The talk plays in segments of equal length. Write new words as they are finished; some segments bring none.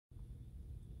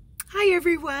Hi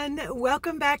everyone,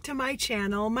 welcome back to my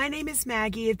channel. My name is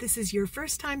Maggie. If this is your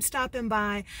first time stopping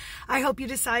by, I hope you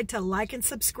decide to like and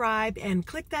subscribe and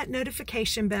click that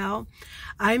notification bell.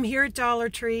 I'm here at Dollar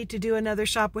Tree to do another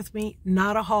shop with me,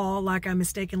 not a haul like I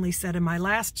mistakenly said in my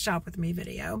last shop with me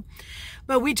video.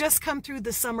 But we just come through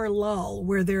the summer lull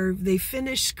where they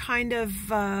finish kind of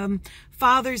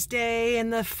Father's Day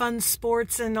and the fun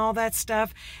sports and all that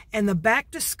stuff, and the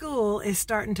back to school is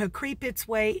starting to creep its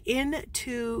way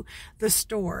into the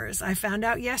stores. I found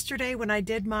out yesterday when I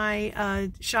did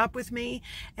my shop with me,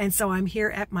 and so I'm here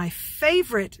at my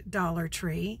favorite Dollar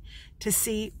Tree to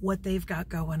see what they've got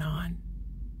going on.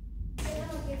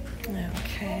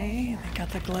 Okay, they got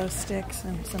the glow sticks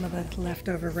and some of the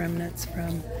leftover remnants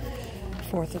from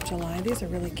 4th of July. These are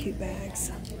really cute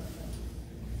bags.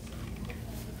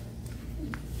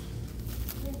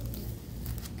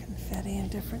 Confetti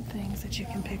and different things that you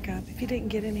can pick up. If you didn't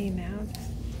get any now,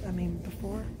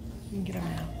 before, you can get them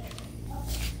now.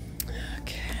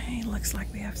 Okay, looks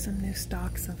like we have some new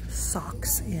stocks of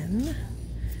socks in.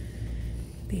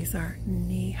 These are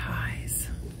knee highs.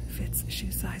 Fits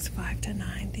shoe size 5 to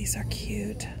 9. These are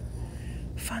cute.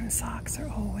 Fun socks are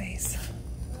always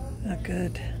a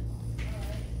good.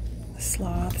 The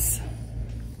sloths.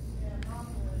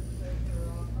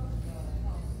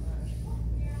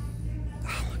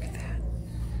 Oh, look at that.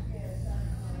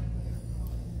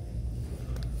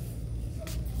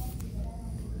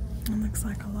 It looks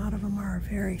like a lot of them are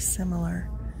very similar.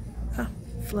 Oh,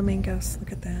 flamingos,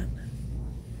 look at that.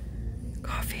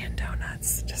 Coffee and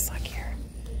donuts, just like here.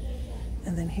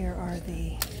 And then here are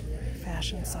the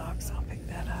fashion socks. I'll pick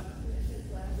that up.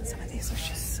 Some of these are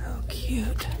just so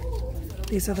cute.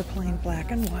 These are the plain black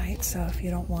and white, so if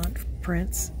you don't want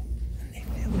prints, and they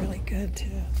feel really good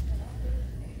too.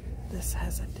 This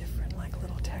has a different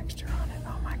little texture on it.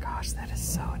 Oh my gosh, that is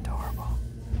so adorable.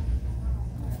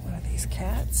 What are these,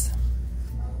 cats?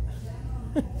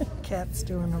 Cats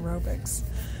doing aerobics.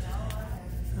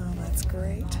 Oh, that's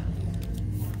great.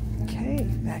 Okay,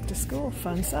 back to school,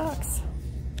 fun socks.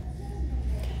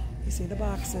 You see the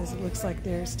boxes, it looks like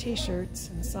there's t-shirts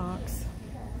and socks.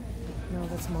 No,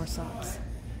 that's more socks.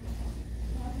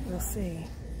 We'll see.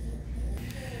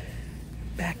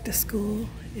 Back to school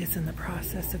is in the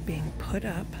process of being put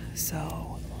up,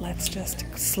 so let's just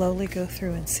slowly go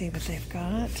through and see what they've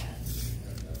got.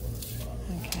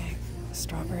 Okay,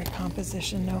 strawberry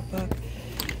composition notebook.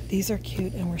 These are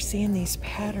cute, and we're seeing these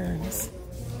patterns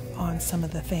on some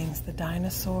of the things. The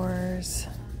dinosaurs.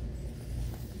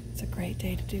 It's a great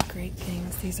day to do great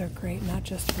things. These are great not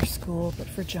just for school, but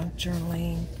for junk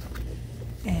journaling.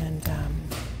 And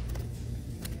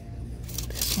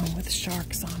this one with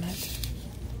sharks on it.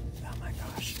 Oh my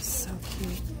gosh, it's so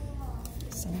cute.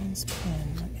 Someone's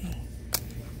pen. Let me.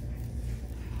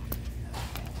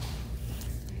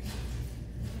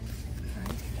 Alright,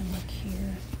 you can look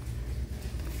here.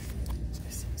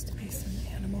 There seems to be some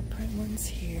animal print ones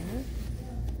here.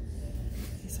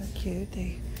 These are cute.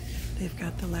 They've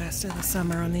got the last of the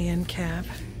summer on the end cap,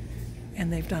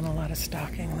 and they've done a lot of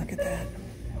stocking. Look at that.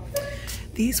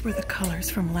 These were the colors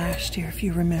from last year, if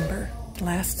you remember,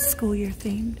 last school year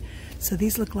themed. So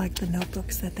these look like the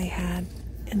notebooks that they had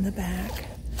in the back,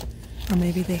 or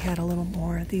maybe they had a little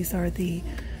more. These are the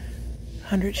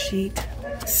 100 sheet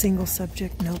single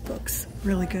subject notebooks.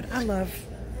 Really good. I love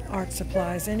art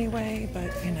supplies anyway,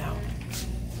 but you know.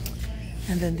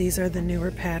 And then these are the newer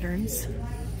patterns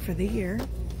for the year.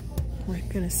 We're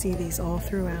going to see these all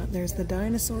throughout. There's the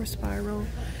dinosaur spiral.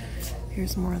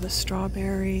 Here's more of the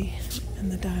strawberry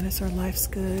and the dinosaur. Life's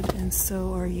good and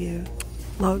so are you.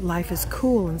 Life is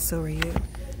cool and so are you.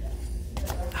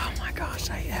 Oh my gosh,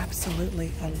 I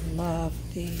love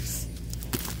these.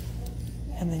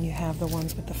 And then you have the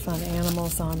ones with the fun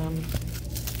animals on them.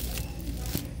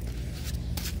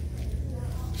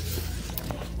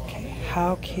 Okay,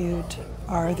 how cute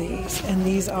are these? And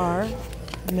these are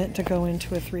meant to go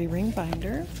into a 3-ring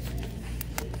binder.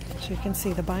 So you can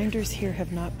see the binders here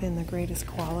have not been the greatest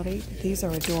quality. These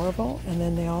are adorable. And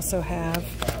then they also have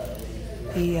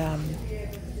the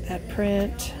that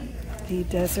print, the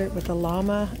desert with the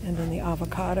llama, and then the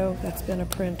avocado. That's been a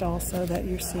print also that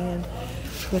you're seeing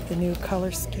with the new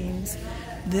color schemes.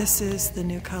 This is the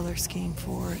new color scheme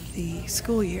for the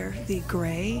school year, the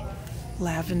gray,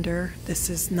 lavender. This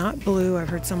is not blue. I've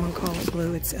heard someone call it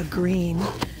blue. It's a green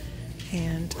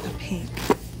and a pink.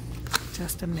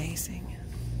 Just amazing.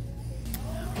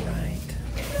 All right.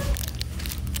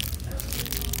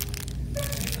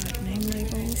 There's name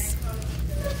labels.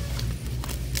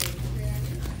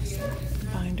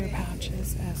 Binder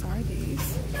pouches, as are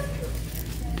these.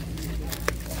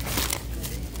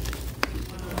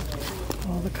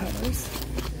 All the colors.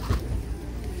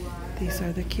 These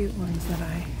are the cute ones that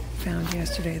I found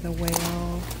yesterday. The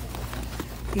whale,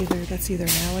 that's either an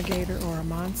alligator or a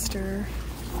monster.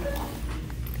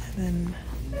 And then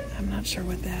I'm not sure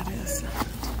what that is.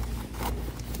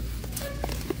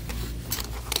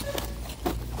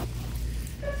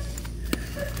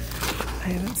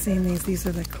 I haven't seen these. These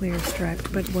are the clear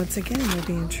striped, but once again, they're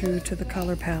being true to the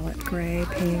color palette. Gray,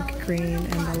 pink, green,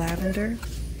 and the lavender.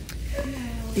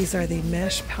 These are the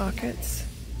mesh pockets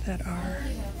that are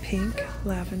pink,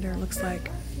 lavender, looks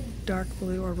like dark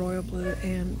blue or royal blue,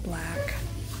 and black.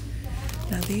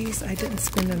 Now these, I didn't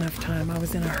spend enough time. I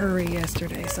was in a hurry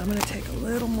yesterday, so I'm going to take a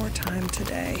little more time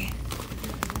today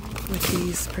with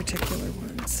these particular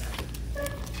ones.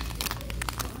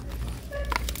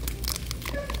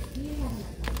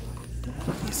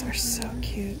 These are so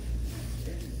cute.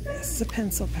 This is a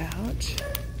pencil pouch.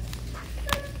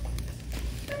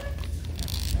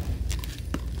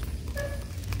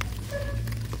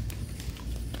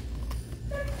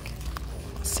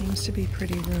 Seems to be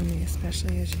pretty roomy,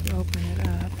 especially as you open it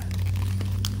up.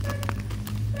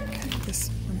 Okay, this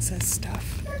one says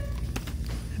stuff.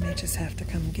 I may just have to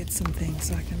come get some things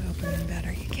so I can open them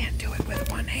better. You can't do it with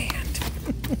one hand.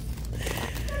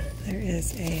 There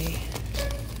is a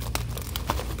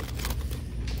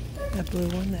blue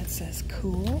one that says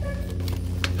cool.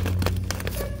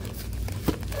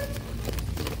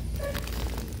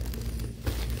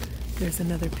 There's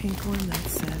another pink one that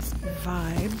says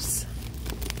vibes.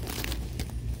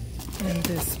 And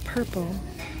this purple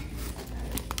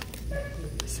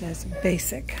says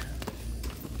basic.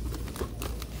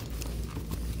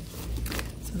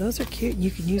 So those are cute. You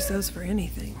can use those for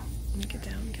anything. Let me get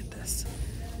down and get this.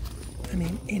 I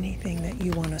mean, anything that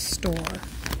you want to store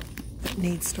that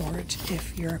needs storage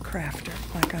if you're a crafter,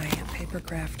 like I am, paper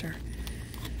crafter.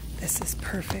 This is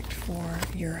perfect for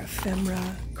your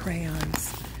ephemera,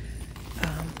 crayons,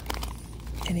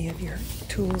 any of your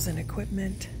tools and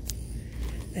equipment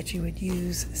that you would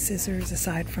use, scissors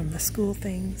aside from the school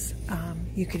things.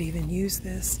 You could even use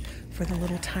this for the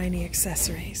little tiny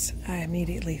accessories. I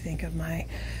immediately think of my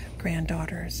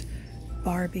granddaughter's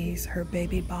Barbies, her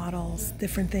baby bottles,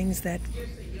 different things that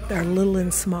are little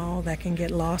and small that can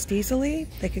get lost easily.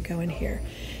 They could go in here.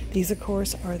 These, of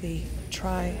course, are the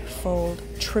tri-fold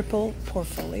triple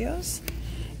portfolios,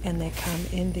 and they come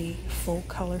in the full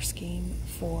color scheme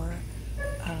for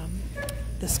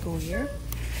the school year,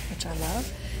 which I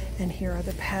love. And here are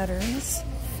the patterns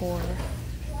for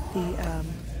the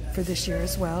for this year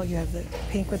as well. You have the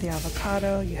pink with the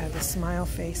avocado. You have the smile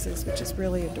faces, which is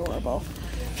really adorable.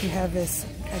 You have this,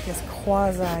 I guess,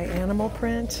 quasi-animal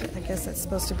print. I guess it's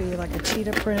supposed to be like a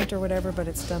cheetah print or whatever, but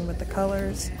it's done with the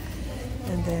colors.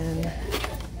 And then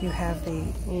you have the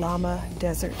llama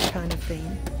desert kind of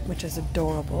theme, which is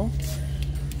adorable.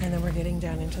 And then we're getting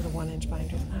down into the 1-inch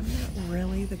binders. I'm not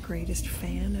really the greatest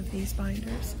fan of these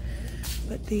binders,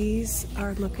 but these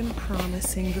are looking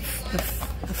promising. The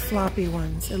floppy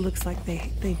ones, it looks like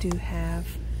they do have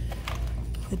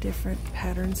the different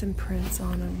patterns and prints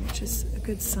on them, which is a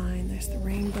good sign. There's the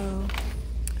rainbow,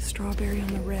 strawberry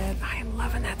on the red. I am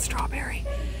loving that strawberry,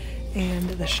 and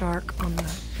the shark on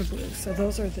the blue. So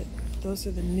those are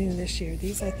the new this year.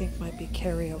 These I think might be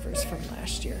carryovers from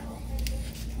last year.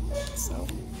 So,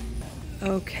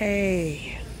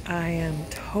 okay, I am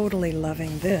totally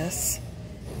loving this.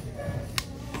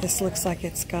 This looks like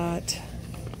it's got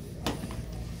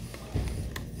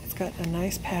a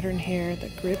nice pattern here, the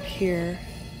grip here,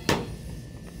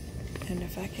 and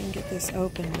if I can get this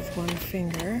open with one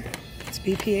finger, it's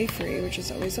BPA free, which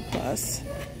is always a plus.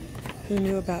 Who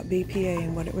knew about BPA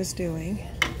and what it was doing?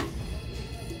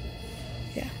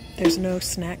 Yeah, there's no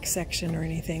snack section or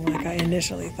anything like I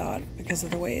initially thought because of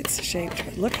the way it's shaped,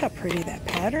 but look how pretty that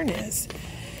pattern is.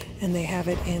 And they have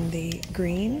it in the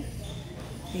green,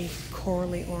 the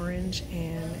corally orange,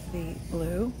 and the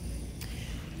blue.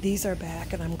 These are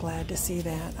back, and I'm glad to see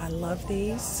that. I love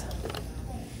these.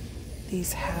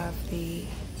 These have the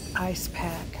ice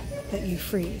pack that you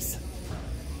freeze,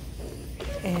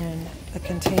 and the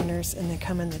containers, and they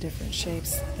come in the different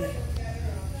shapes.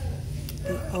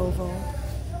 The oval,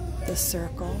 the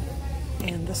circle,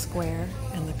 and the square,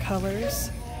 and the colors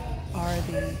are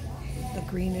the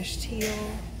greenish teal,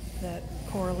 that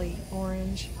corally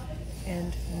orange,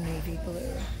 and navy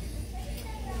blue.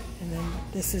 And then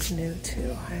this is new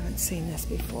too. I haven't seen this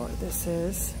before. This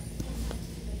is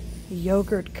the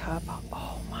yogurt cup.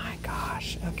 Oh my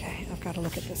gosh. Okay, I've got to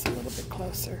look at this a little bit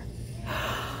closer.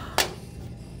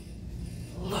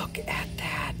 Look at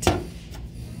that.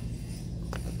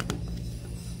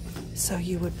 So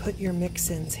you would put your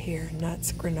mix-ins here,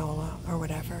 nuts, granola, or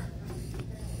whatever.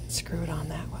 Screw it on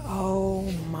that one. Oh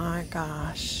my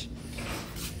gosh.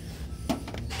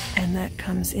 And that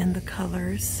comes in the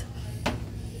colors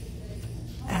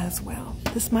as well.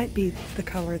 This might be the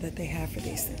color that they have for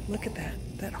these things. Look at that.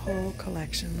 That whole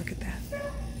collection. Look at that.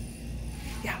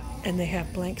 Yeah, and they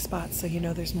have blank spots, so you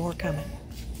know there's more coming.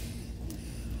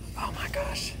 Oh my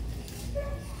gosh.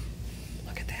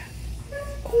 Look at that.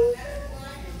 Oh,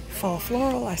 fall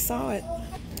floral, I saw it.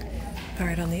 All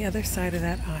right, on the other side of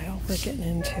that aisle, we're getting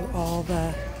into all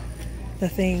the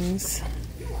things,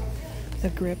 the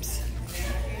grips,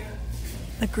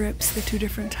 the two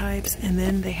different types, and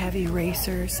then they have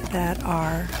erasers that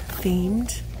are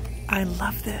themed. I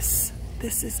love this.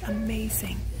 This is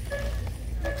amazing.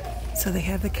 So they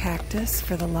have the cactus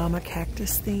for the llama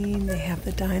cactus theme. They have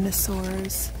the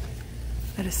dinosaurs.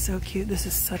 That is so cute. This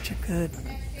is such a good,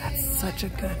 that's such a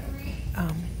good,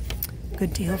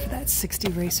 good deal for that. 60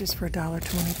 erasers for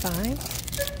 $1.25.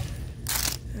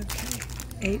 Okay,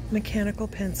 8 mechanical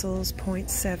pencils,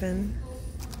 0.7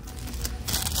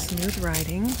 smooth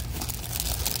writing.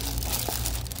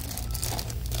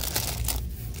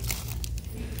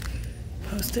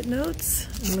 Post-it notes.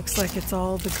 It looks like it's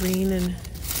all the green and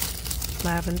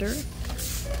lavender.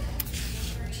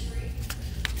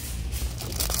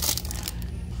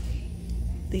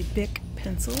 The Bic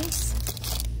pencils.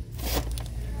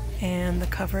 And the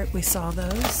cover, we saw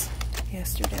those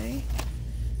yesterday.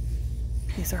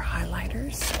 These are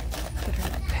highlighters that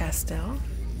are pastel.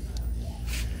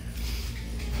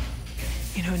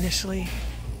 You know, initially,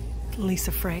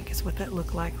 Lisa Frank is what that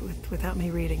looked like without me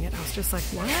reading it. I was just like,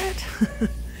 what?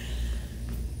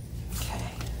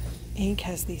 Okay. Ink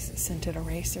has these scented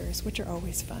erasers, which are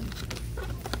always fun.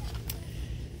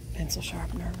 Pencil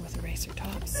sharpener with eraser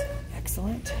tops.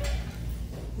 Excellent.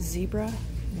 Zebra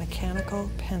mechanical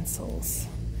pencils.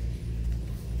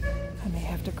 I may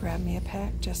have to grab me a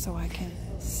pack just so I can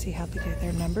see how they do.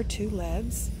 They're number 2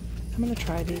 leads. I'm going to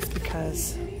try these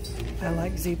because I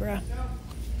like zebra.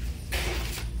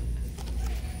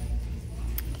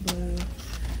 Blue,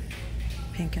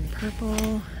 pink and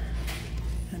purple,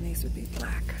 and these would be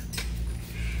black.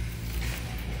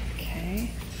 Okay.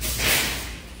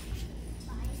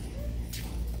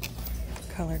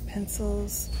 Colored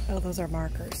pencils. Oh, those are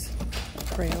markers.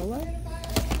 Crayola.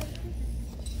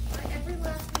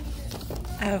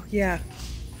 Oh, yeah.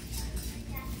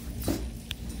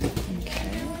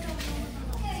 Okay.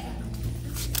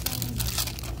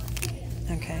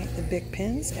 Okay, the Bic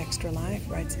pens, Extra Life,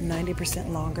 writes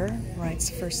 90% longer, writes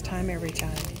first time every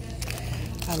time.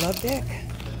 I love Bic.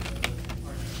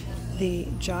 The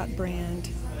Jot brand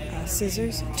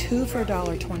scissors, 2 for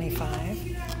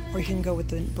 $1.25, or you can go with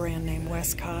the brand name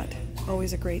Westcott.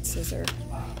 Always a great scissor.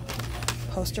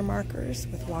 Poster markers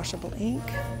with washable ink.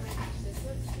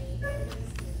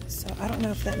 So I don't know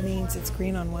if that means it's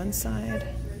green on one side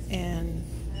and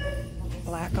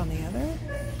black on the other,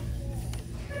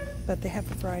 but they have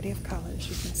a variety of colors.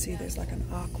 You can see there's like an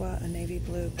aqua, a navy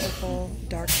blue, purple,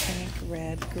 dark pink,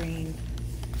 red, green.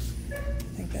 I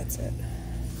think that's it.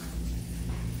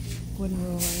 Wooden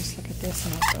rulers. Look at this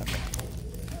notebook.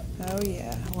 Oh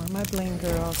yeah, one of my bling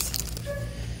girls.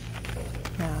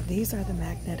 Now these are the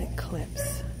magnetic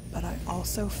clips, but I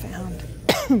also found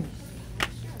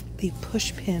the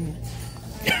push pin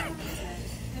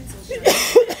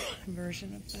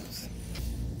version of those,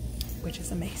 which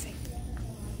is amazing.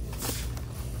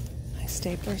 Nice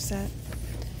stapler set.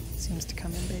 Seems to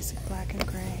come in basic black and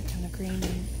gray, and the green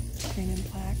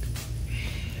and black.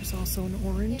 There's also an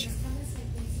orange.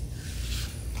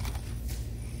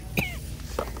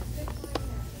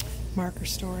 Marker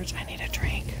storage. I need a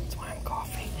drink. That's why I'm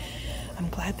coughing. I'm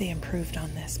glad they improved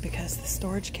on this because the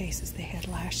storage cases they had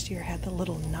last year had the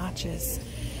little notches,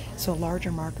 so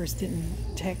larger markers didn't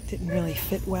really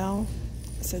fit well.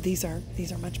 So these are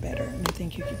much better, and I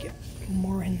think you could get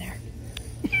more in there.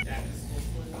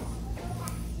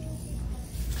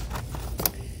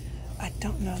 I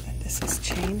don't know that this has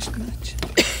changed much.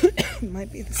 It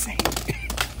might be the same.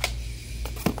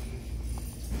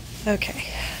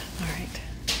 Okay, all right.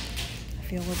 I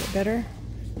feel a little bit better.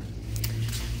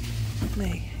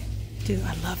 They do.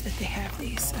 I love that they have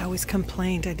these. I always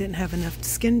complained I didn't have enough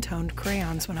skin-toned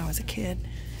crayons when I was a kid.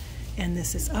 And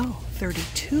this is,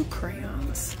 32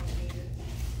 crayons.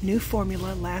 New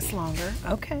formula, lasts longer.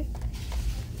 Okay.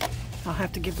 I'll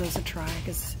have to give those a try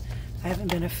because I haven't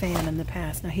been a fan in the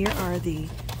past. Now here are the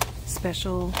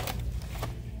special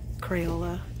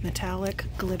Crayola metallic,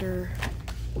 glitter,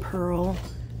 pearl,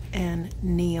 and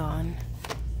neon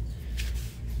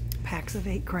packs of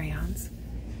 8 crayons.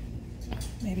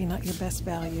 Maybe not your best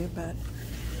value, but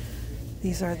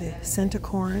these are the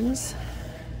Centicorns,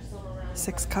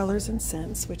 6 colors and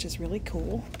scents, which is really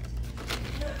cool.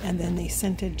 And then the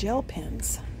scented gel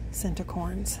pens,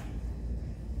 Centicorns.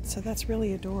 So that's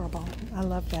really adorable. I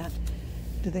love that.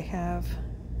 Do they have,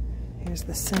 here's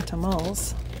the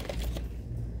Sentimals.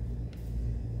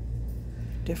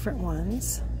 Different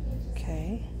ones.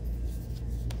 Okay.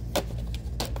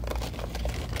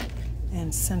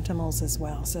 And Sentimals as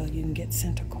well. So you can get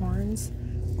Centicorns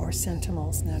or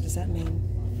Sentimals. Now, does that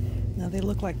mean, now they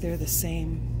look like they're the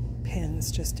same pins,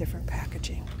 just different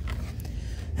packaging.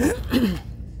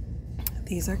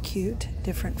 These are cute,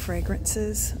 different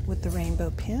fragrances with the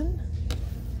rainbow pin.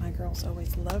 My girls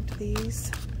always loved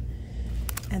these.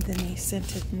 And then these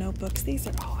scented notebooks. These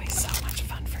are always so much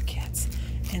fun for kids.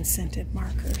 And scented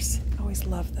markers. Always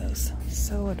love those.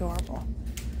 So adorable.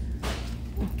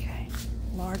 Okay,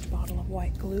 large bottle of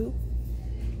white glue.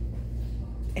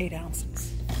 8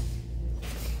 ounces.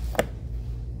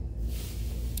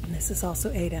 And this is also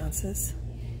 8 ounces.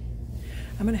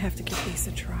 I'm going to have to give these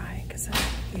a try because,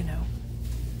 you know,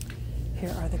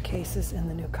 here are the cases in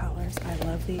the new colors. I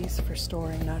love these for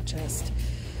storing not just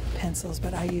pencils,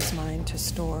 but I use mine to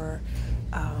store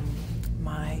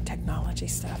my technology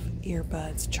stuff,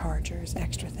 earbuds, chargers,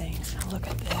 extra things. Now look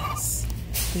at this.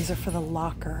 These are for the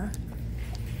locker.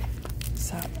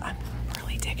 So I'm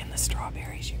really digging the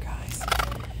strawberries, you guys.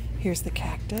 Here's the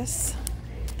cactus.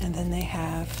 And then they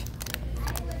have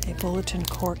a bulletin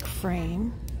cork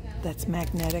frame that's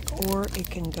magnetic, or it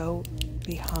can go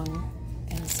be hung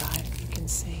inside, if you can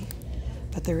see.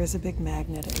 But there is a big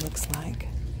magnet, it looks like.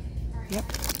 Yep.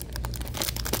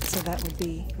 So that would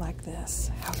be like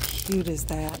this. How cute is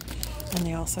that? And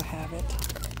they also have it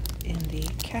in the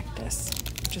cactus,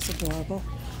 which is adorable.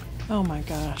 Oh my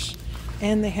gosh.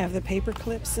 And they have the paper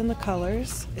clips in the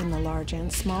colors in the large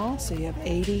and small. So you have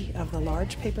 80 of the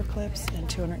large paper clips and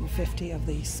 250 of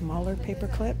the smaller paper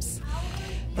clips.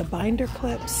 The binder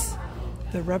clips,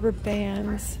 the rubber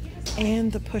bands,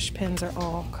 and the push pins are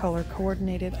all color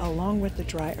coordinated, along with the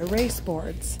dry erase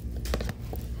boards.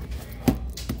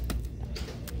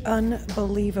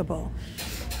 Unbelievable.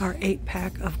 Our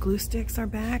 8-pack of glue sticks are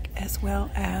back, as well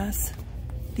as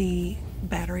the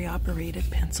battery operated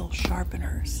pencil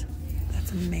sharpeners.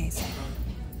 That's amazing.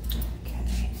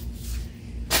 Okay.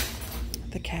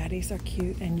 The caddies are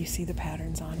cute, and you see the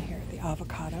patterns on here. The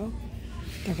avocado,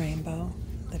 the rainbow,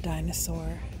 the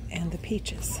dinosaur, and the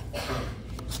peaches.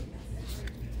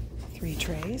 3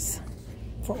 trays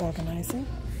for organizing.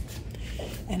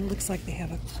 And it looks like they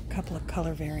have a couple of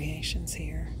color variations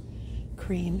here.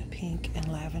 Cream, pink,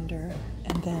 and lavender.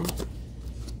 And then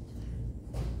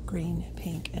green,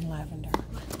 pink, and lavender.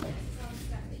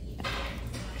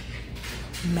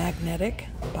 Magnetic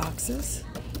boxes,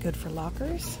 good for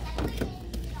lockers.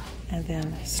 And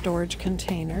then storage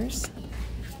containers.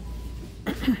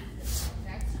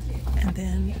 And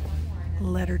then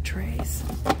letter trays.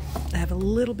 They have a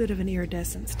little bit of an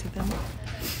iridescence to them.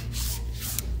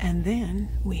 And then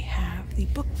we have the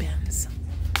book bins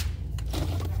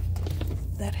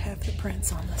that have the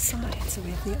prints on the side. So we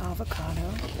have the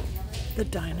avocado, the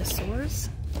dinosaurs,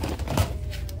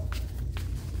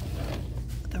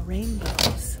 the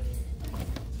rainbows,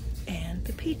 and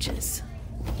the peaches.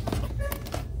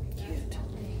 Cute.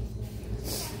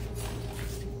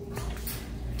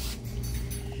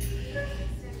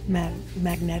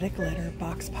 Magnetic letter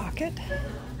box pocket.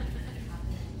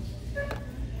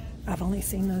 I've only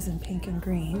seen those in pink and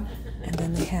green. And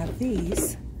then they have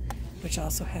these, which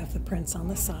also have the prints on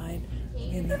the side.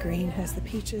 And the green has the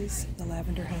peaches, the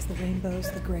lavender has the rainbows,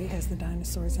 the gray has the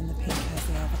dinosaurs, and the pink has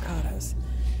the avocados.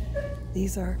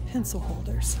 These are pencil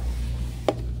holders.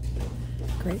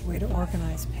 Great way to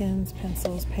organize pens,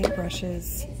 pencils,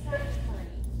 paintbrushes.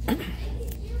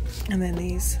 And then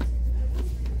these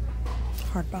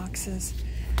hard boxes.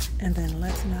 And then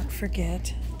let's not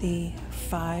forget the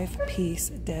 5-piece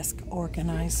desk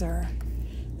organizer.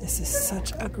 This is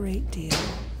such a great deal.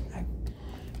 I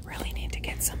really need to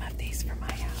get some of these for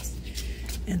my house.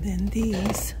 And then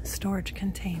these storage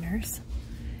containers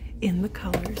in the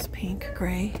colors pink,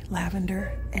 gray,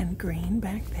 lavender, and green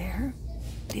back there.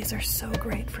 These are so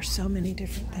great for so many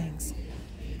different things.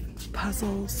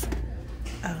 Puzzles,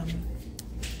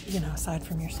 you know, aside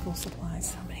from your school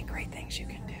supplies, so many great things you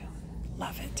can do.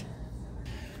 Love it.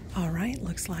 All right,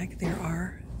 looks like there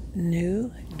are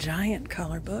new giant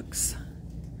color books.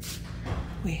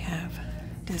 We have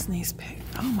Disney's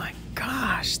oh my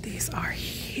gosh, these are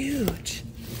huge.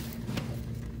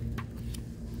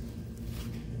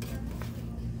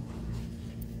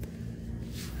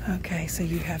 Okay, so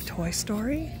you have Toy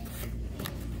Story,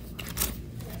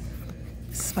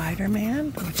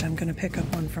 Spider-Man, which I'm going to pick up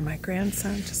one for my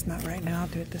grandson, just not right now, I'll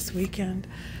do it this weekend.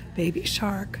 Baby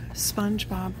Shark,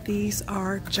 SpongeBob. These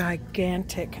are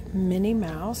gigantic. Minnie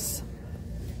Mouse.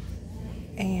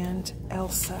 and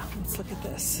Elsa. Let's look at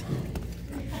this.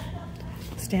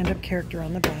 Stand-up character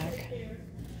on the back.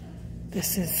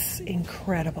 This is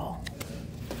incredible.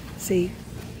 See,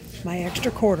 my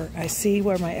extra quarter. I see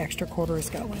where my extra quarter is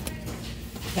going.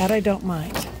 That I don't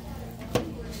mind.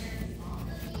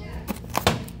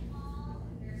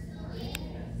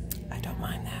 I don't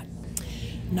mind that.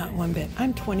 Not one bit.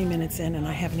 I'm 20 minutes in and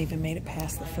I haven't even made it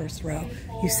past the first row.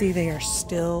 You see they are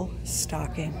still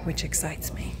stocking, which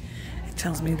excites me. It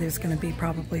tells me there's going to be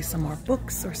probably some more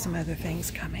books or some other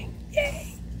things coming.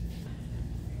 Yay!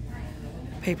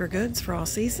 Paper goods for all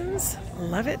seasons.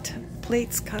 Love it.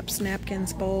 Plates, cups,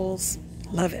 napkins, bowls.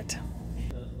 Love it.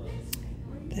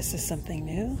 This is something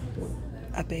new.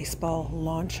 A baseball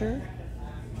launcher.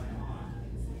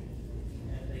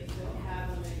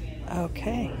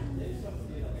 Okay.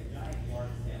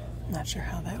 Not sure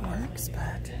how that works,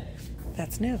 but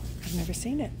that's new. I've never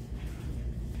seen it.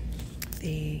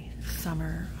 The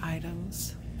summer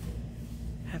items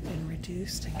have been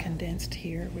reduced and condensed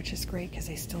here, which is great because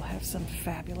they still have some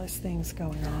fabulous things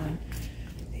going on.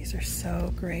 These are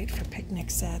so great for picnic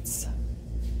sets,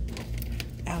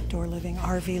 outdoor living,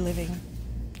 RV living.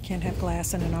 Can't have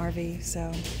glass in an RV,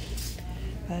 so,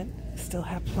 but still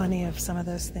have plenty of some of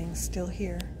those things still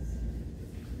here.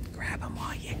 Grab them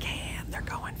while you can. They're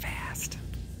going fast.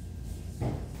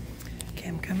 Okay,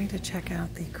 I'm coming to check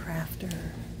out the crafting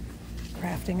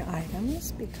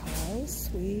items because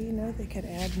we know they could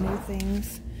add new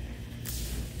things.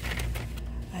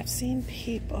 I've seen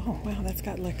people, oh wow, that's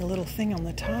got like a little thing on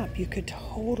the top. You could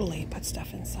totally put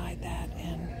stuff inside that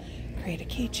and create a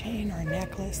keychain or a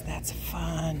necklace. That's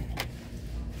fun.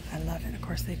 I love it. Of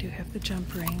course, they do have the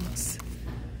jump rings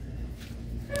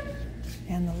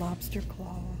and the lobster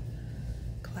claw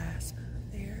clasp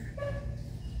there.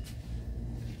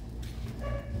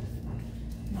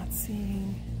 Not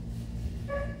seeing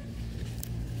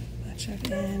much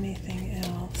of anything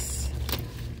else.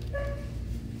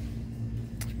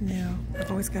 No,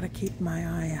 I've always got to keep my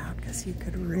eye out because you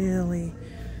could really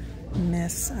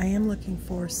miss. I am looking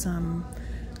for some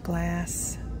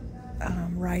glass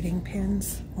writing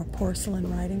pens or porcelain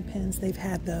writing pens. They've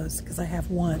had those because I have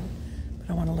one, but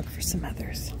I want to look for some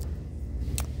others.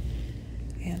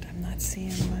 And I'm not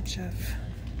seeing much of.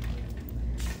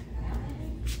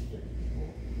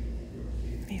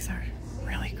 These are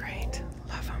really great.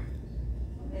 Love them.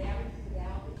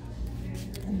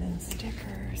 And then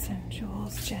stickers and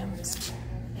jewels, gems.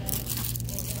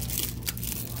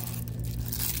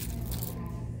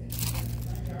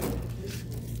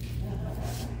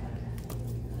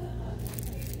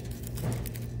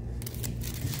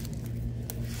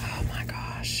 Oh my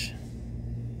gosh.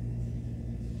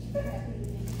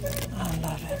 I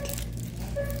love it.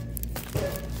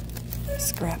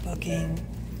 Scrapbooking,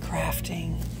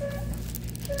 crafting.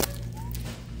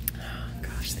 Oh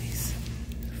gosh, these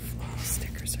floral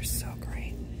stickers are so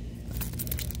great.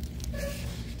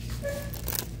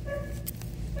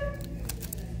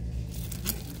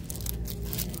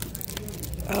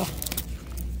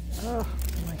 Oh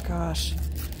my gosh.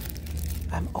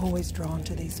 I'm always drawn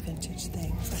to these vintage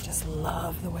things. I just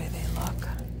love the way they look.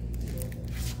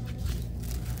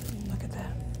 Look at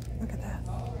that. Look at that.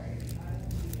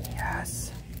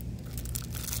 Yes.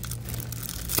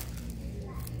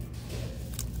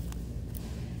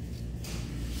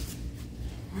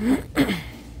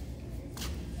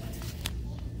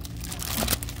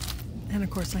 And of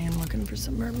course I am looking for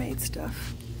some mermaid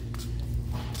stuff.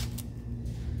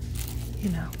 You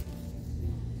know.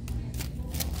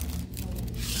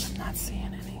 But I'm not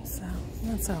seeing any, so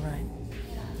that's all right.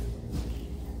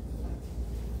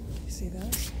 You see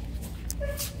those?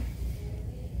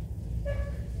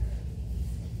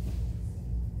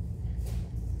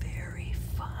 Very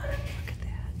fun. Look at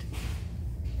that.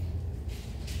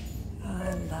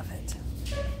 I love it.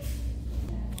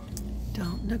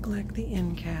 Don't neglect the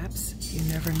end caps. You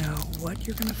never know what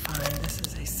you're going to find. This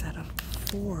is a set of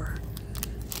 4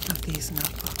 of these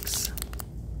notebooks.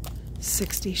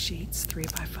 60 sheets,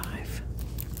 3x5.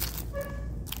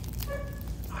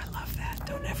 Oh, I love that.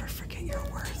 Don't ever forget your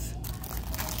worth.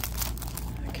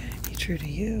 Okay, be true to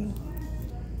you.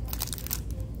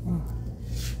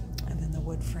 And then the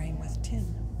wood frame with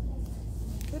tin.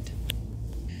 Good.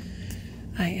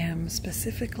 I am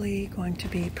specifically going to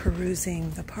be perusing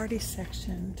the party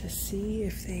section to see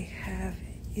if they have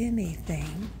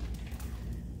anything.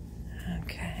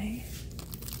 Okay.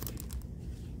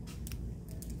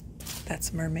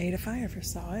 That's Mermaid if I ever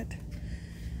saw it.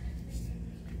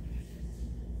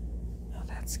 Oh,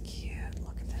 that's cute.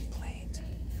 Look at that plate.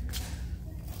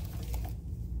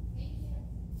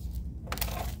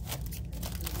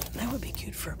 That would be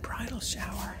cute for a bridal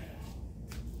shower.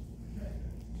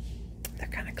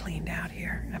 kind of cleaned out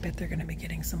here. I bet they're going to be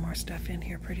getting some more stuff in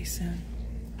here pretty soon.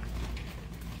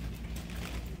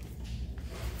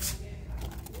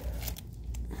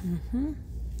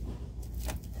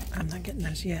 I'm not getting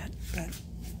those yet, but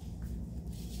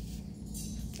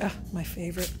my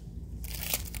favorite.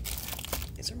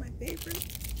 These are my favorite.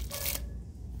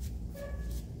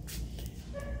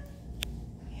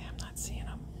 Yeah, I'm not seeing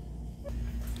them.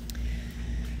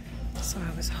 So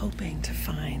I was hoping to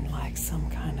find like some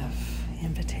kind of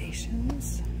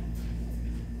invitations,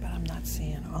 but I'm not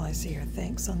seeing. All I see are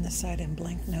thanks on this side and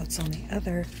blank notes on the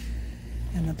other,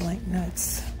 and the blank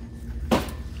notes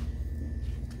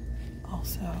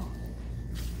also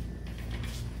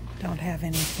don't have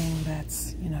anything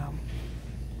that's, you know,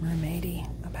 mermaidy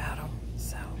about them.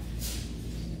 So,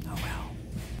 oh well.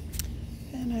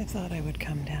 And I thought I would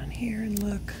come down here and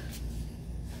look.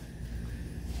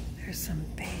 There's some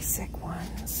basic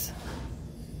ones.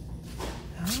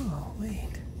 Oh, wait.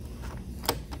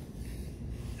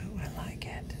 Oh, I like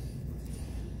it.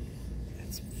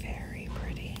 That's very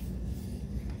pretty.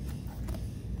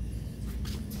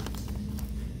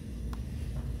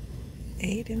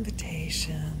 Eight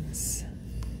invitations.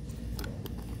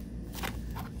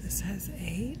 This has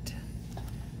 8.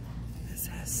 This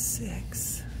has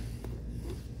 6.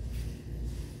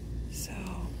 So,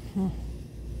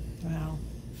 well,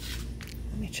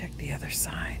 let me check the other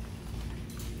side.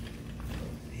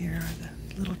 Here are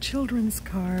the little children's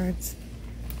cards.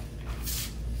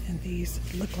 And these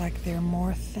look like they're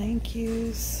more thank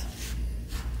yous.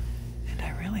 And I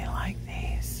really like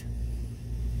these.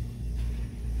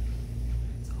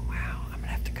 Wow, I'm gonna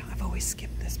have to, I've always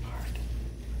skipped this part.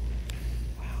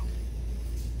 Wow,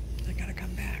 I gotta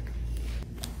come back.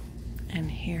 And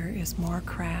here is more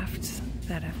crafts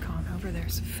that I've gone over.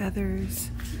 There's feathers,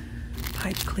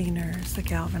 pipe cleaners, the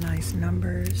galvanized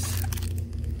numbers,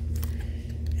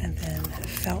 and then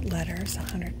felt letters,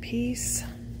 100 piece.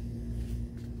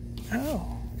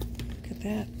 Oh, look at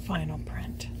that vinyl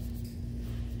print.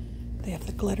 They have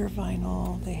the glitter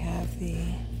vinyl, they have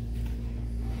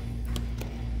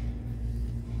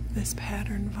this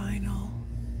pattern vinyl.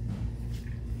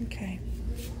 Okay.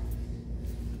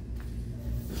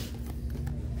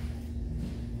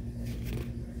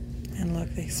 And look,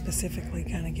 they specifically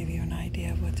kind of give you an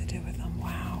idea of what to do with them.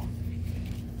 Wow.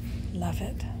 Love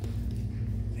it.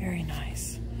 Very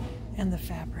nice. And the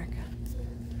fabric.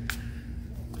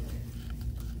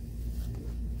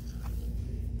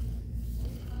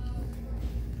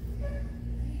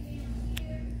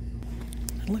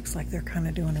 It looks like they're kind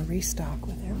of doing a restock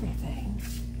with everything.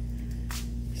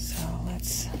 So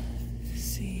let's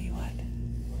see what.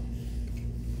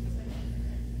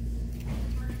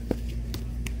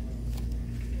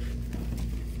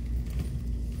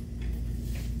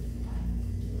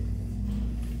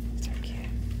 These are cute.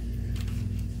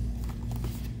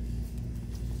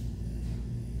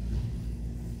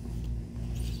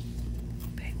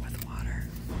 Paint with water.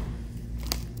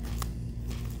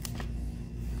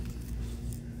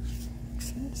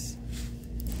 What's this?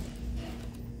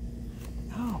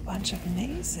 Oh, a bunch of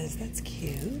mazes. That's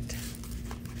cute.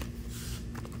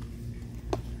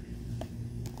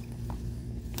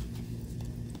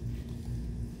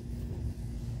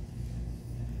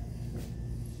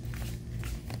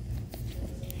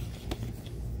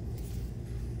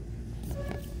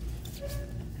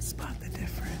 Spot the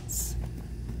difference.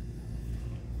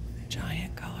 A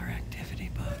giant color activity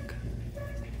book.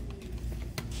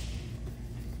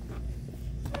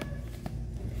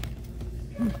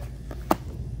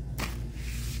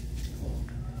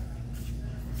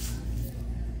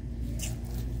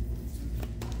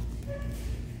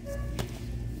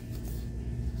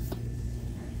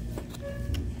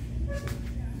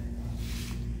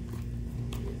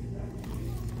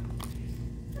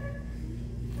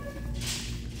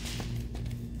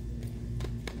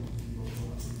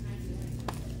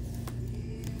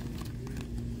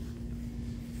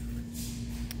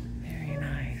 Very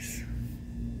nice.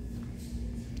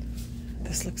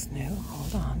 This looks new.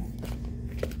 Hold on.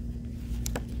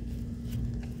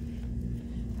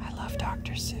 I love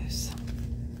Dr. Seuss.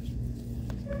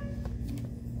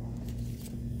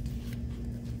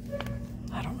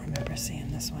 I don't remember seeing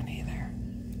this one either.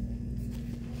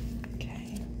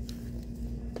 Okay.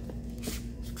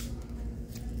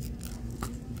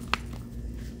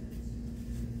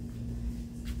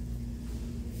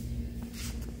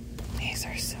 These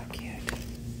are so cute.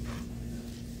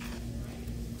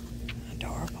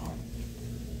 Adorable.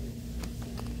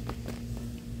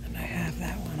 And I have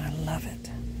that one. I love it.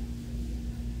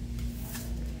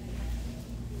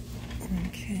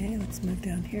 Okay, let's move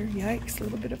down here. Yikes, a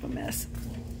little bit of a mess.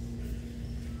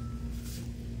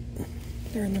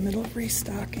 They're in the middle of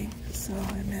restocking, so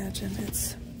I imagine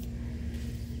it's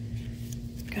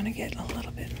gonna get a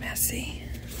little bit messy.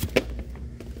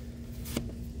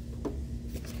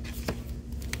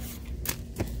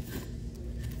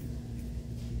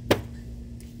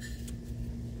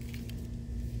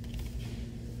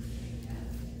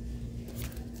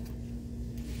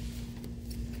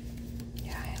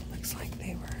 Looks like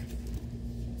they were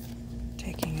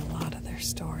taking a lot of their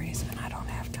stories, and I don't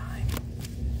have time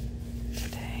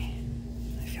today.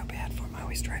 I feel bad for them. I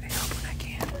always try to help when I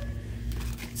can.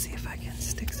 Let's see if I can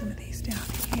stick some of these down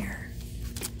here.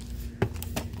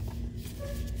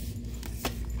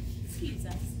 Excuse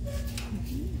us.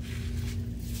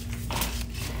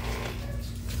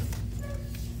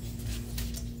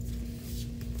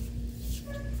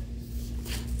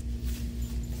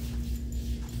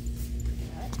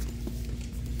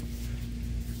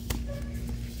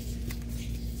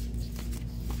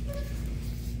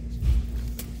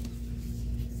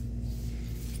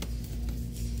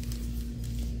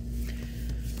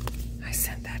 I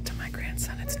sent that to my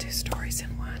grandson. It's 2 stories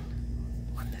in one.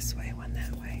 One this way, one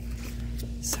that way.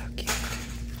 So cute.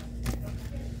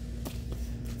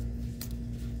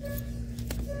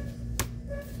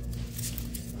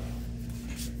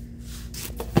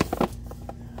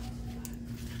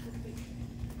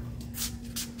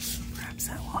 Perhaps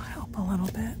that will help a little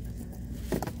bit.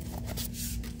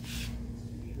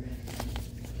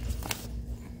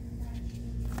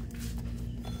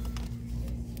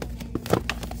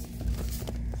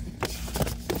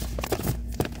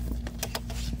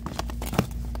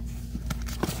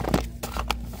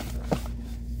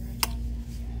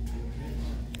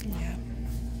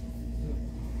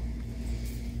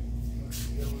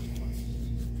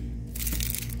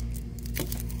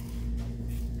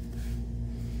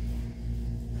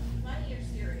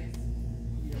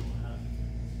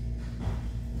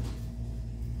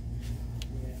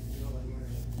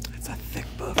 It's a thick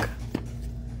book.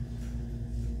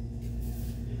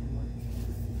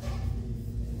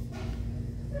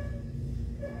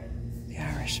 The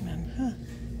Irishman, huh?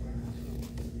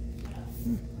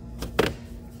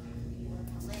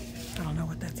 I don't know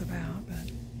what that's about,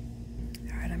 but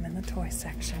all right, I'm in the toy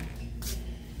section.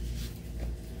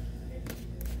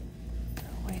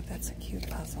 Oh, wait, that's a cute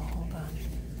puzzle. Hold on.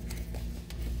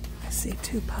 I see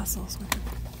 2 puzzles with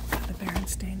the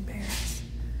Berenstain Bears.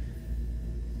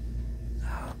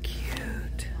 Oh,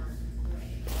 cute.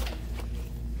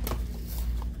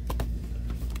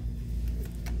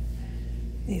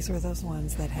 These were those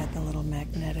ones that had the little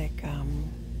magnetic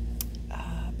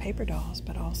paper dolls,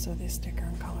 but also the sticker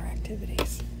and color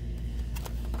activities.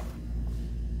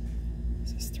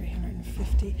 This is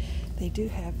 $350. They do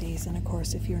have these, and of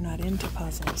course, if you're not into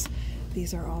puzzles,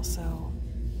 these are also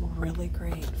really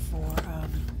great for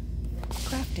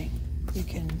crafting. You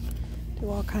can do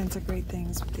all kinds of great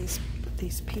things with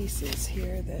these pieces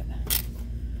here that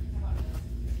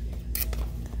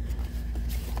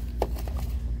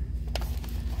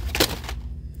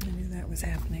I knew that was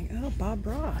happening. Oh, Bob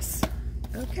Ross.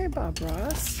 Okay, Bob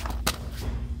Ross.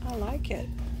 I like it.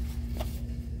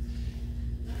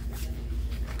 Let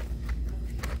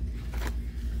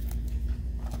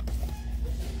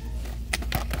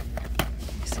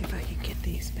me see if I can get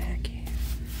these back here.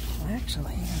 Well,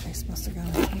 actually, are they supposed to go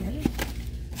in here?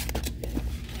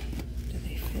 Do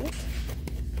they fit?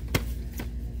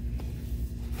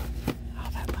 Oh,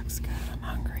 that looks good. I'm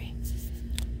hungry.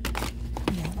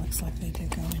 Yeah, it looks like they do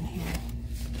go in here.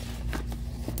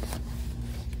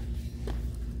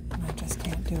 And I just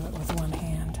can't do it with one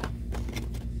hand.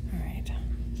 All right,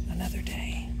 another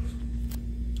day.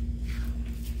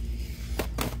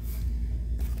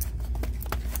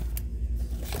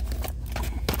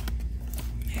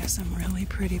 Here's some really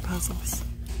pretty puzzles.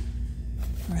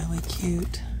 Really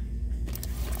cute.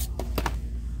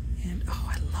 And oh,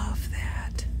 I love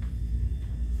that.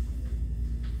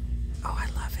 Oh, I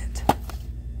love it.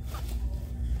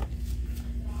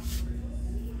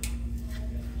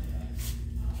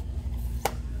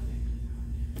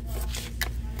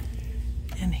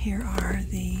 And here are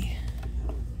the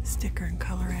sticker and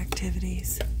color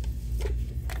activities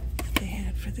that they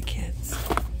had for the kids.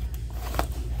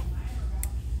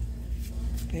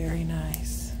 Very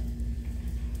nice.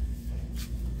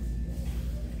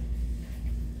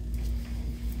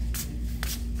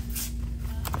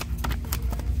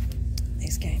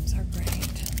 These games are great.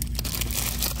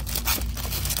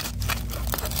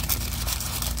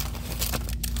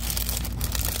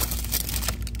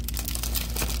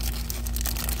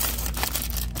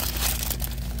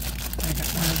 I got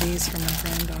one of these for my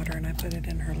granddaughter, and I put it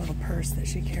in her little purse that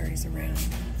she carries around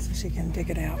so she can dig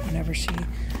it out whenever she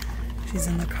She's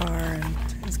in the car and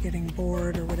is getting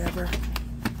bored or whatever.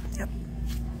 Yep,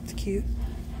 it's cute.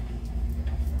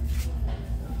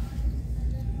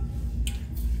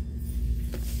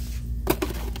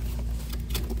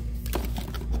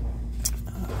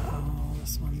 Uh-oh,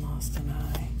 this one lost an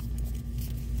eye.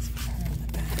 Let's put her in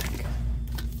the back.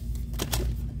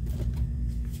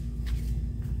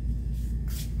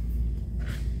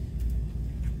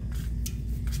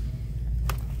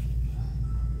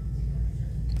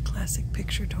 Classic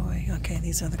picture toy. Okay,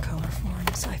 these are the color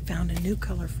forms. I found a new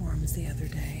color forms the other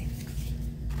day.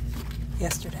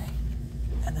 Yesterday.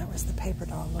 And that was the paper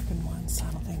doll looking ones.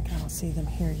 I don't see them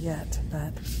here yet,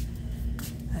 but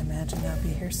I imagine they'll be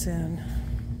here soon.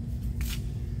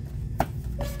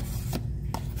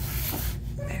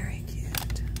 Very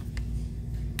cute.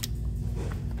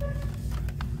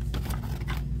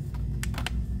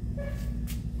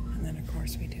 And then of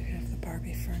course we do have the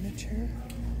Barbie furniture.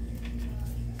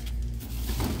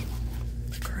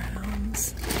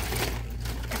 Crowns.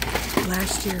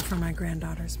 Last year for my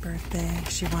granddaughter's birthday,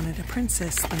 she wanted a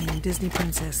princess theme, Disney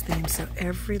princess theme, so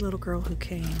every little girl who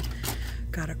came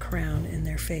got a crown in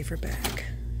their favor bag.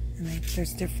 And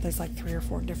there's like 3 or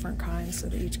 4 different kinds, so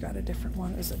they each got a different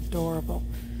one. It was adorable.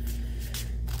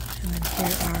 And then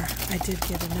here are, I did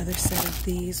get another set of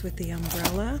these with the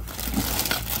umbrella,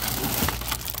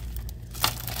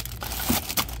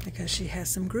 because she has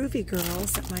some groovy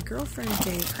girls that my girlfriend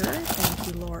gave her.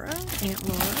 Thank you, Laura, Aunt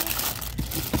Laura.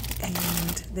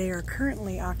 And they are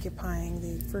currently occupying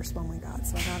the first one we got.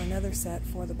 So I got another set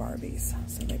for the Barbies.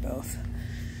 So they both.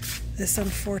 This,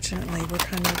 unfortunately, we're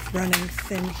kind of running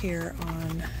thin here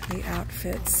on the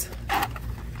outfits.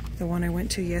 The one I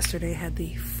went to yesterday had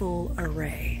the full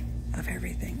array of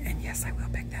everything. And yes, I will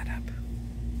pick that up.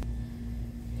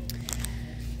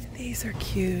 These are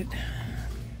cute.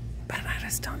 But I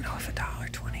just don't know if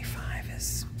 $1.25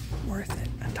 is worth it.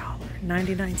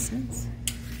 $1.99,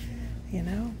 you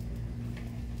know?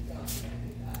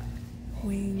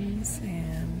 Wings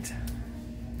and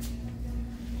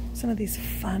some of these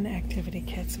fun activity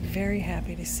kits. Very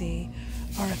happy to see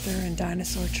Arthur and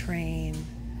Dinosaur Train.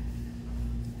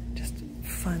 Just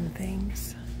fun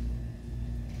things.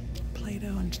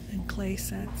 Play-Doh and clay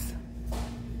sets.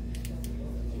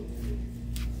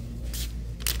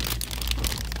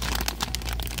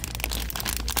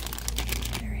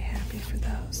 For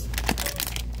those.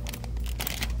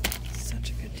 Such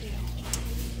a good deal.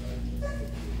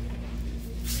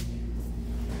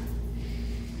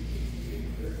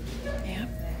 Yep.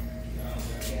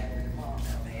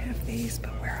 They have these,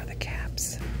 but where are the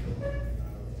caps?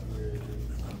 The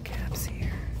little caps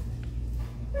here.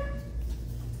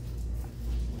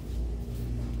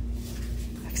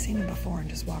 I've seen them before and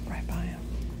just walk right by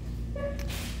them.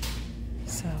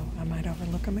 So I might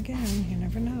overlook them again. You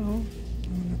never know.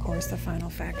 And of course the Final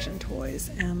Faction toys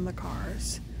and the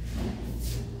cars.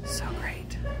 So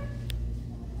great.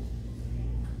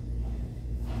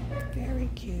 Very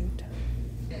cute.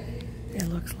 It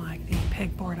looks like the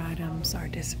pegboard items are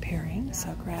disappearing,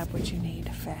 so grab what you need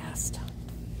fast.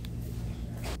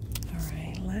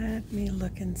 Alright, let me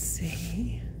look and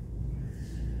see.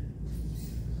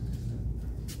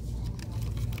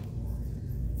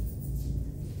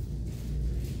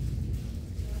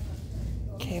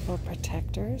 Cable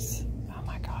protectors. Oh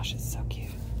my gosh, it's so cute.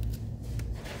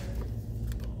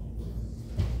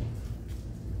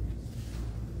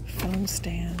 Phone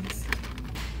stands.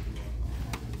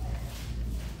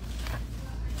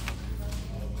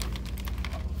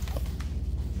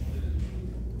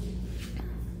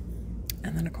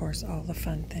 And then of course all the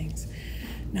fun things.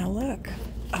 Now look,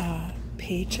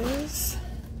 peaches,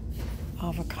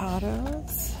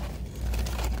 avocados,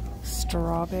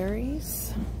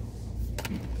 strawberries.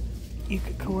 You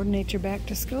could coordinate your back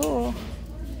to school.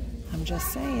 I'm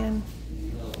just saying.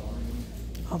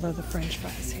 Although the French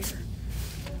fries here.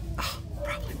 Oh,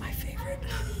 probably my favorite.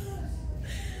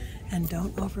 And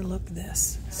don't overlook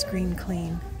this. Screen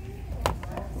Clean.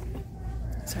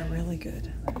 These are really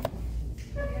good.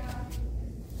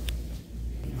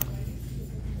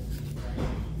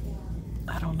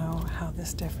 I don't know how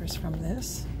this differs from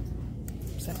this.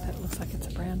 Except that looks like it's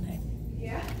a brand name.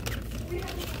 Yeah.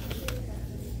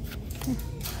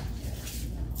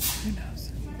 Who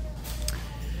knows?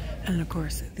 And of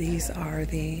course, these are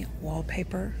the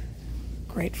wallpaper.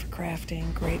 Great for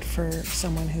crafting, great for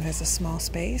someone who has a small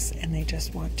space and they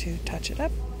just want to touch it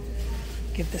up.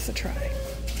 Give this a try.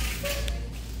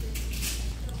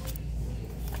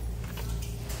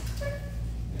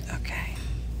 Okay,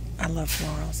 I love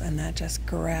florals, and that just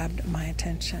grabbed my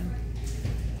attention.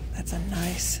 That's a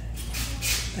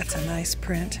nice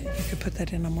print. You could put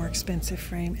that in a more expensive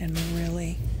frame and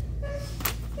really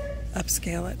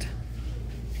upscale it.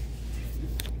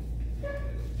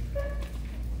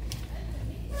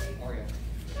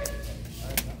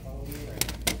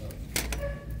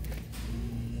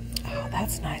 Oh,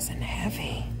 that's nice and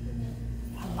heavy.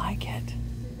 I like it.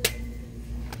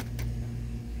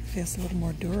 Feels a little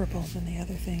more durable than the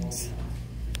other things.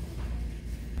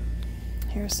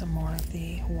 Here's some more of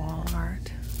the wall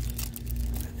art.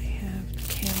 They have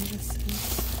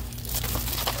canvases.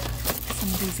 Some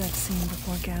of these I've seen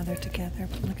before gathered together,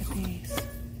 but look at these.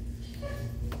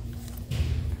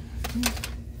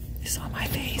 You saw my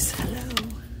face. Hello.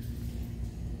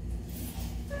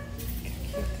 Look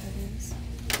how cute that is.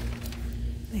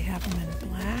 They have them in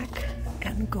black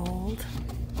and gold.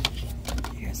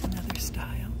 Here's another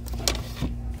style.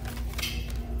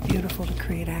 Beautiful to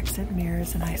create accent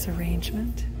mirrors, a nice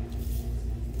arrangement.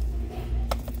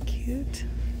 Cute.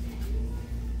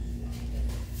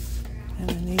 And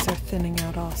then these are thinning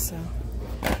out also.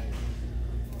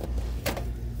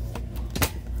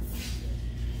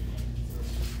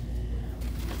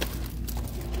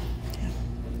 Yeah.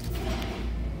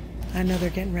 I know they're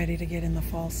getting ready to get in the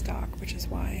fall stock, which is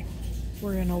why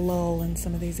we're in a lull in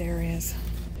some of these areas.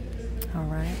 All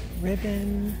right,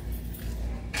 ribbon.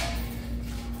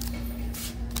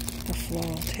 The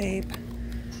floral tape,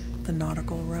 the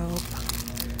nautical rope,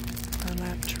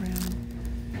 burlap trim.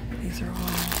 These are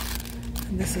all,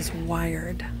 and this is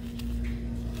wired.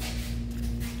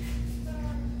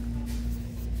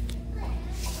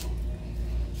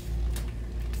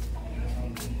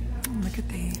 Look at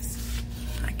these.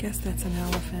 I guess that's an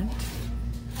elephant.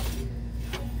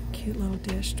 Cute little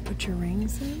dish to put your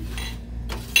rings in.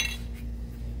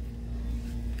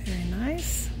 Very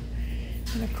nice.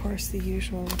 And of course the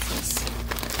usual with this.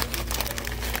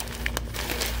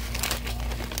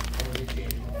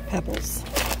 Pebbles.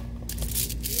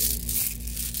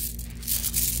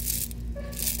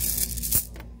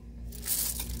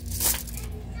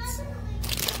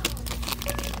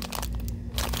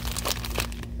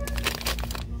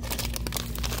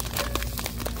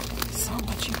 So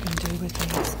much you can do with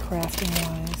these, crafting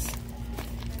wise,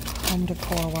 home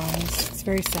decor wise. It's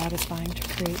very satisfying to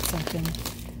create something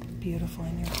beautiful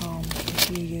in your home that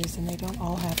you use, and they don't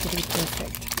all have to be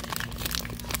perfect.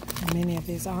 And many of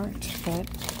these aren't, but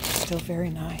still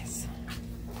very nice.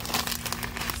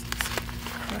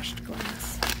 Crushed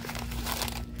glass.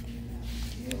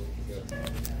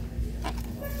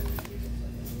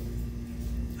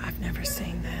 I've never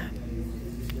seen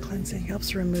that. Cleansing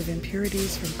helps remove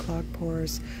impurities from clogged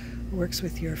pores. Works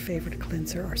with your favorite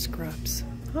cleanser or scrubs.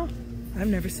 Oh, I've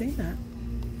never seen that.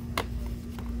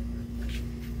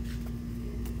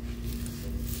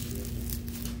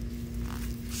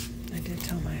 I did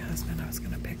tell my husband I was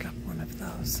going to pick up one of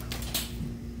those.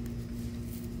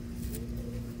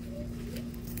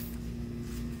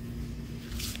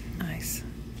 Nice.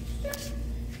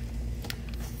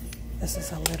 This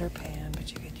is a litter pan,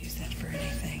 but you could use that for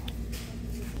anything.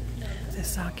 This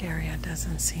sock area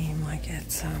doesn't seem like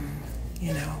it's,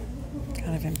 you know,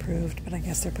 kind of improved, but I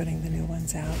guess they're putting the new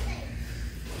ones out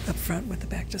up front with the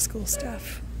back-to-school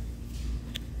stuff.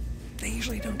 They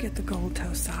usually don't get the gold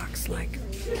toe socks like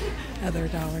other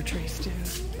Dollar Trees do.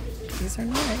 These are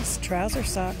nice. Trouser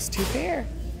socks, 2 pair.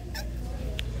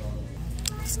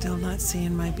 Still not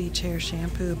seeing my beach hair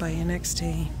shampoo by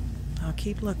NXT. I'll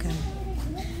keep looking.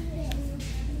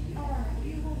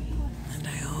 And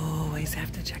I always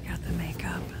have to check out the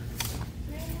makeup.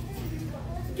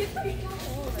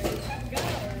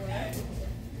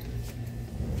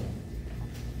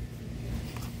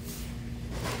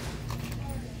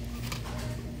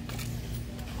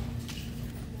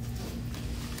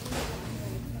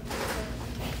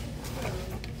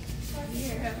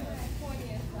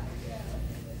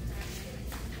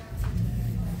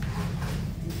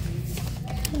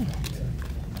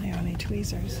 Ioni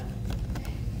tweezers.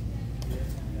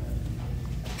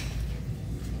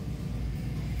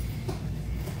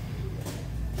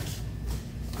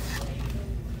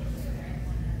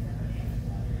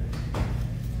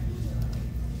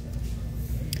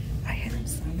 I have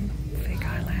some fake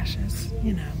eyelashes,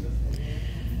 you know,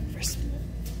 for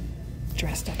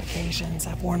dressed up occasions.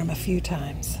 I've worn them a few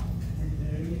times.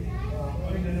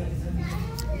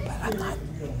 But I'm not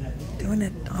doing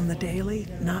it on the daily.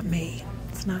 Not me.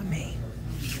 It's not me.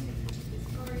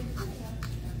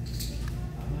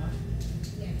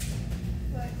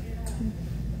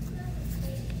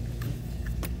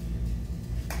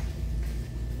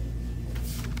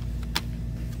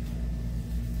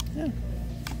 Oh,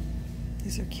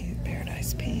 these are cute.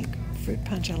 Paradise Pink. Fruit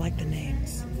Punch. I like the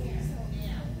names.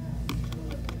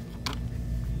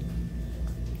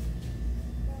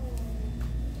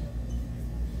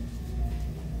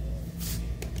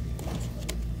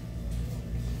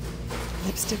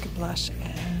 lipstick, blush,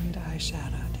 and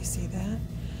eyeshadow. Do you see that?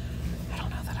 I don't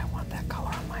know that I want that color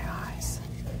on my eyes,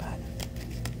 but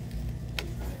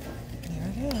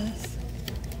there it is.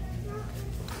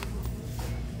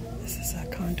 This is a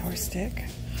contour stick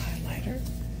highlighter.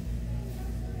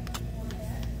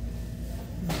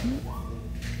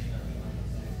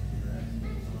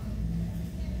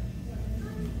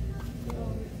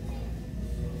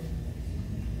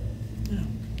 Oh,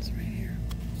 it's right here.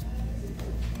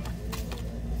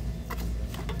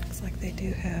 Looks like they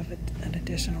do have an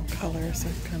additional color, so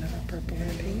it's kind of a purple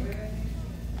or pink.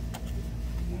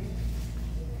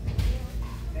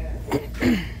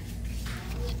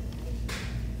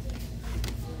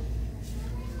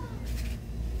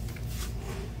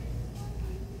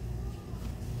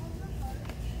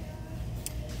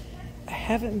 I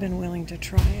haven't been willing to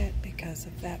try it because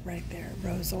of that right there,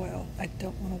 rose oil. I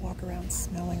don't want to walk around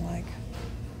smelling like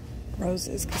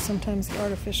roses because sometimes the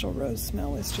artificial rose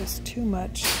smell is just too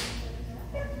much.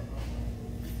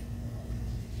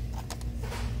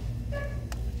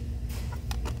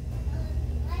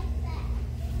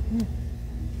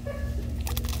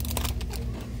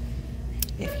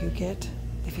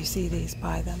 If you see these,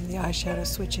 buy them. The eyeshadow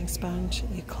switching sponge,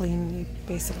 you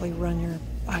basically run your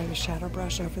eyeshadow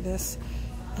brush over this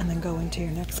and then go into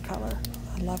your next color.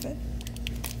 I love it.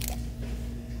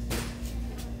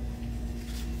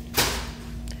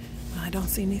 I don't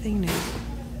see anything new.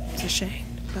 It's a shame,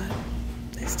 but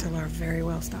they still are very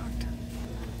well stocked.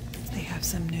 They have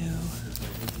some new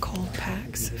cold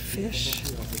packs, fish,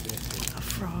 a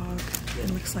frog. It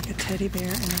looks like a teddy bear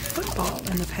and a football.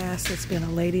 In the past, it's been a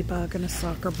ladybug and a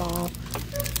soccer ball.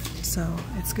 So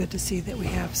it's good to see that we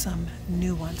have some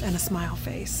new ones, and a smile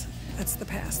face. That's the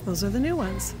past. Those are the new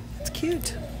ones. It's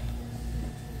cute.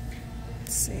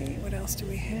 Let's see, what else do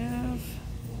we have?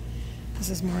 This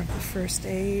is more of the first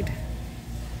aid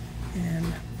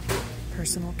and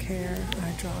personal care,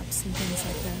 eye drops and things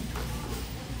like that.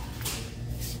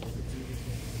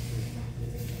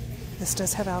 This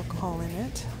does have alcohol in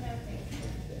it.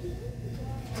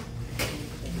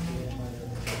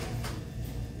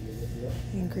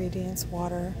 Ingredients: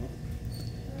 water,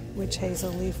 witch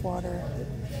hazel, leaf water,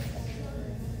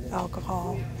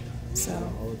 alcohol.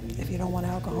 So if you don't want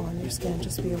alcohol on your skin,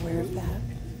 just be aware of that.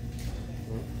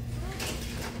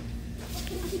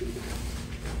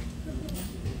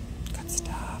 Good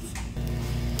stuff.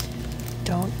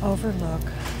 Don't overlook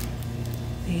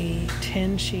the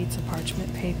 10 sheets of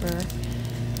parchment paper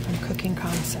from Cooking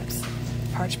Concepts.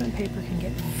 Parchment paper can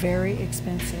get very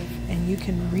expensive, and you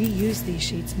can reuse these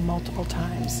sheets multiple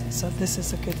times, so this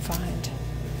is a good find.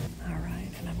 All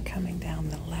right, and I'm coming down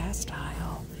the last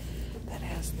aisle that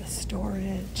has the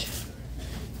storage.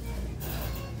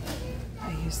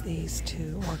 I use these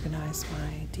to organize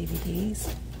my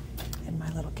DVDs in my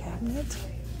little cabinet.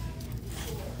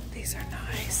 These are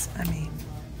nice. I mean,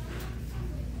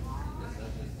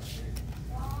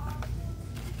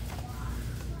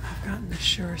 I've gotten a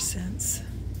Sure Sense.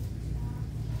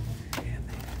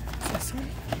 This one?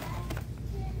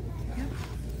 Yep,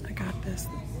 I got this.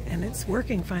 And it's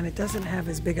working fine. It doesn't have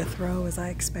as big a throw as I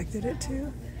expected it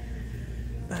to,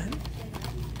 but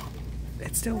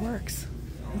it still works.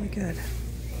 Really good.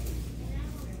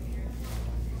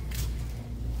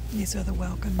 These are the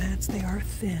welcome mats. They are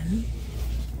thin.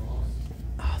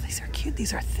 Oh, these are cute.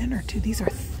 These are thinner too. These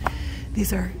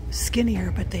are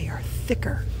skinnier, but they are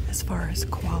thicker as far as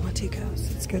quality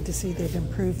goes. It's good to see they've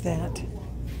improved that.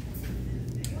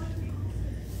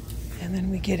 And then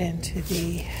we get into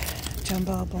the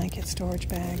jumbo blanket storage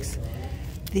bags.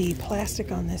 The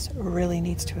plastic on this really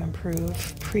needs to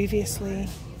improve. Previously,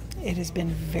 it has been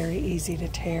very easy to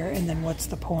tear, and then what's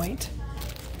the point?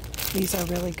 These are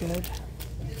really good.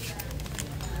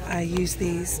 I use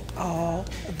these all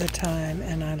the time,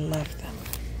 and I love them.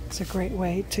 It's a great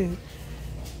way to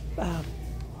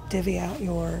divvy out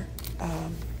your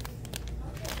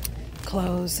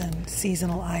clothes and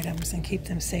seasonal items and keep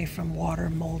them safe from water,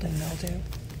 mold, and mildew.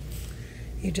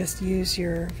 You just use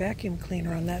your vacuum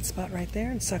cleaner on that spot right there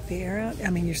and suck the air out. I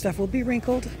mean, your stuff will be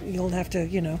wrinkled. You'll have to,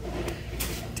 you know,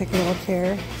 take a little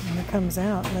care when it comes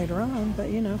out later on, but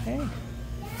you know, hey.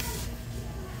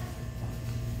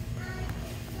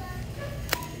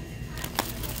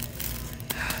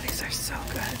 Oh, these are so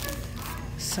good.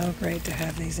 So great to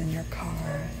have these in your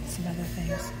car. Some other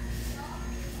things.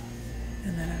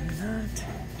 And then I'm not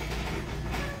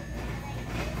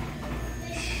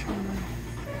sure.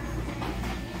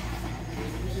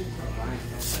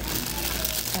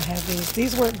 I have these.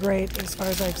 These work great as far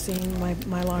as I've seen.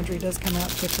 My laundry does come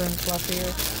out thicker and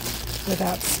fluffier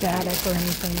without static or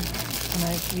anything. when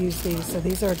I use these. So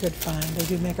these are a good find. They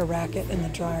do make a racket in the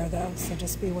dryer though, so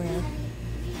just beware.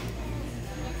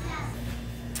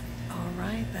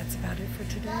 Alright, that's about it for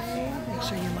today. Make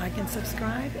sure you like and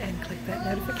subscribe and click that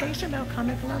notification bell.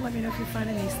 Comment below. Let me know if you're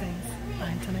finding these things. Bye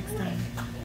until next time.